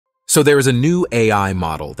So there is a new AI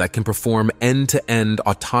model that can perform end-to-end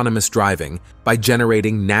autonomous driving by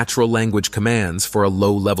generating natural language commands for a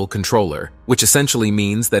low-level controller, which essentially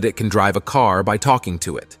means that it can drive a car by talking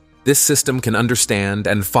to it. This system can understand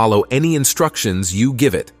and follow any instructions you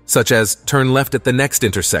give it, such as turn left at the next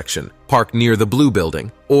intersection, park near the blue building,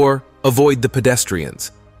 or avoid the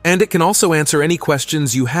pedestrians. And it can also answer any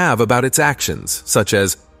questions you have about its actions, such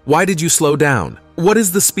as, why did you slow down? What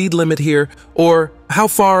is the speed limit here? Or how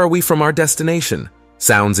far are we from our destination?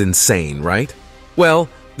 Sounds insane, right? Well,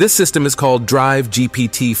 this system is called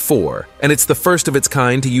DriveGPT4, and it's the first of its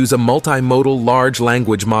kind to use a multimodal large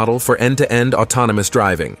language model for end-to-end autonomous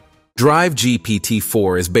driving.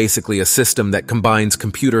 DriveGPT4 is basically a system that combines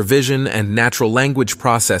computer vision and natural language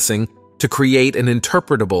processing to create an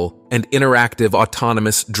interpretable and interactive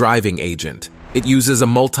autonomous driving agent. It uses a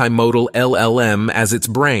multimodal LLM as its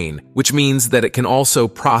brain, which means that it can also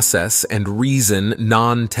process and reason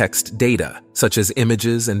non-text data, such as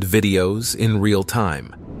images and videos, in real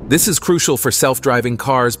time. This is crucial for self-driving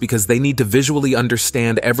cars because they need to visually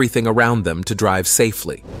understand everything around them to drive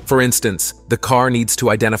safely. For instance, the car needs to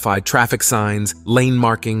identify traffic signs, lane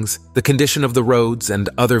markings, the condition of the roads, and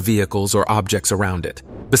other vehicles or objects around it.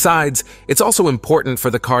 Besides, it's also important for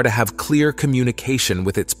the car to have clear communication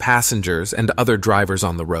with its passengers and other drivers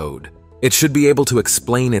on the road. It should be able to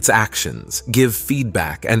explain its actions, give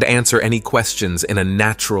feedback, and answer any questions in a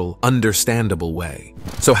natural, understandable way.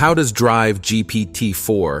 So how does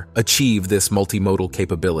DriveGPT4 achieve this multimodal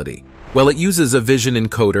capability? Well, it uses a vision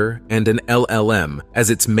encoder and an LLM as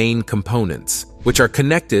its main components, which are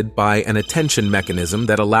connected by an attention mechanism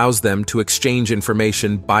that allows them to exchange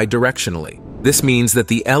information bidirectionally. This means that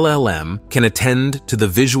the LLM can attend to the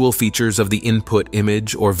visual features of the input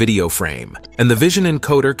image or video frame, and the vision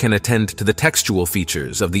encoder can attend to the textual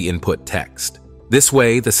features of the input text. This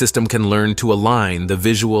way, the system can learn to align the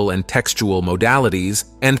visual and textual modalities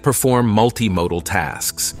and perform multimodal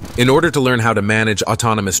tasks. In order to learn how to manage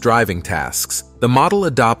autonomous driving tasks, the model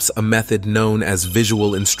adopts a method known as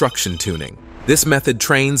visual instruction tuning. This method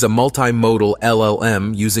trains a multimodal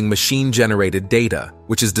LLM using machine-generated data,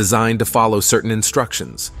 which is designed to follow certain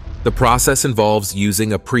instructions. The process involves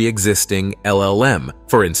using a pre-existing LLM,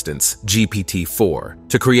 for instance, GPT-4,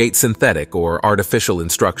 to create synthetic or artificial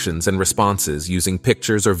instructions and responses using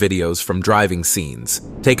pictures or videos from driving scenes.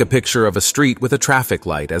 Take a picture of a street with a traffic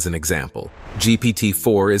light as an example.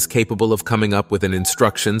 GPT-4 is capable of coming up with an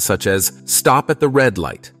instruction such as, stop at the red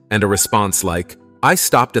light, and a response like, I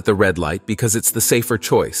stopped at the red light because it's the safer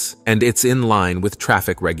choice, and it's in line with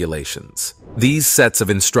traffic regulations. These sets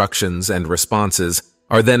of instructions and responses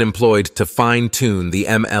are then employed to fine-tune the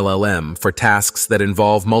MLLM for tasks that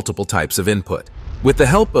involve multiple types of input. With the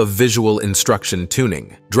help of visual instruction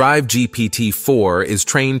tuning, DriveGPT4 is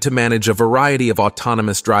trained to manage a variety of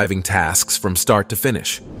autonomous driving tasks from start to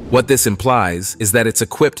finish. What this implies is that it's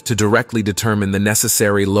equipped to directly determine the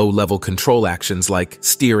necessary low-level control actions like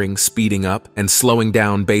steering, speeding up, and slowing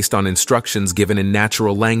down based on instructions given in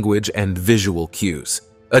natural language and visual cues.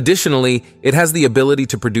 Additionally, it has the ability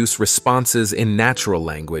to produce responses in natural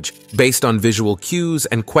language based on visual cues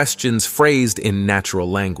and questions phrased in natural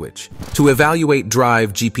language. To evaluate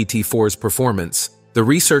DriveGPT4's performance, the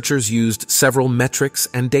researchers used several metrics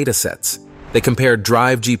and datasets. They compared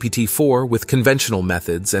DriveGPT4 with conventional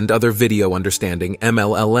methods and other video understanding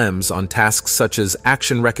MLLMs on tasks such as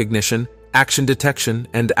action recognition, action detection,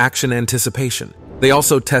 and action anticipation. They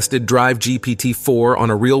also tested DriveGPT4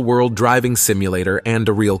 on a real-world driving simulator and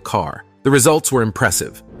a real car. The results were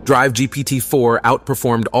impressive. DriveGPT4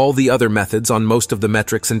 outperformed all the other methods on most of the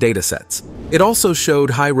metrics and datasets. It also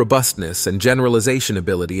showed high robustness and generalization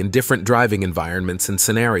ability in different driving environments and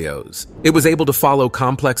scenarios. It was able to follow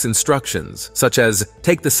complex instructions, such as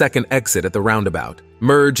take the second exit at the roundabout,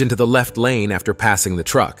 merge into the left lane after passing the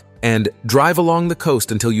truck, and drive along the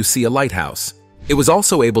coast until you see a lighthouse. It was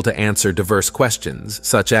also able to answer diverse questions,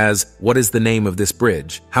 such as, what is the name of this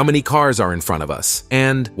bridge? How many cars are in front of us?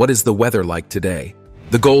 And what is the weather like today?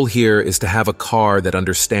 The goal here is to have a car that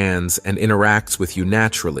understands and interacts with you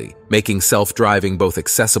naturally, making self-driving both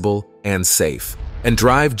accessible and safe. And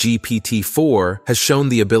DriveGPT4 has shown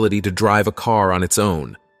the ability to drive a car on its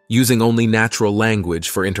own, using only natural language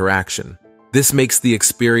for interaction. This makes the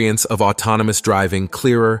experience of autonomous driving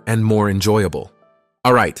clearer and more enjoyable.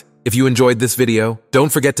 Alright, if you enjoyed this video,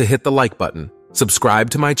 don't forget to hit the like button,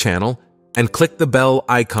 subscribe to my channel, and click the bell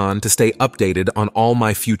icon to stay updated on all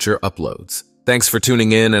my future uploads. Thanks for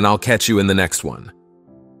tuning in, and I'll catch you in the next one.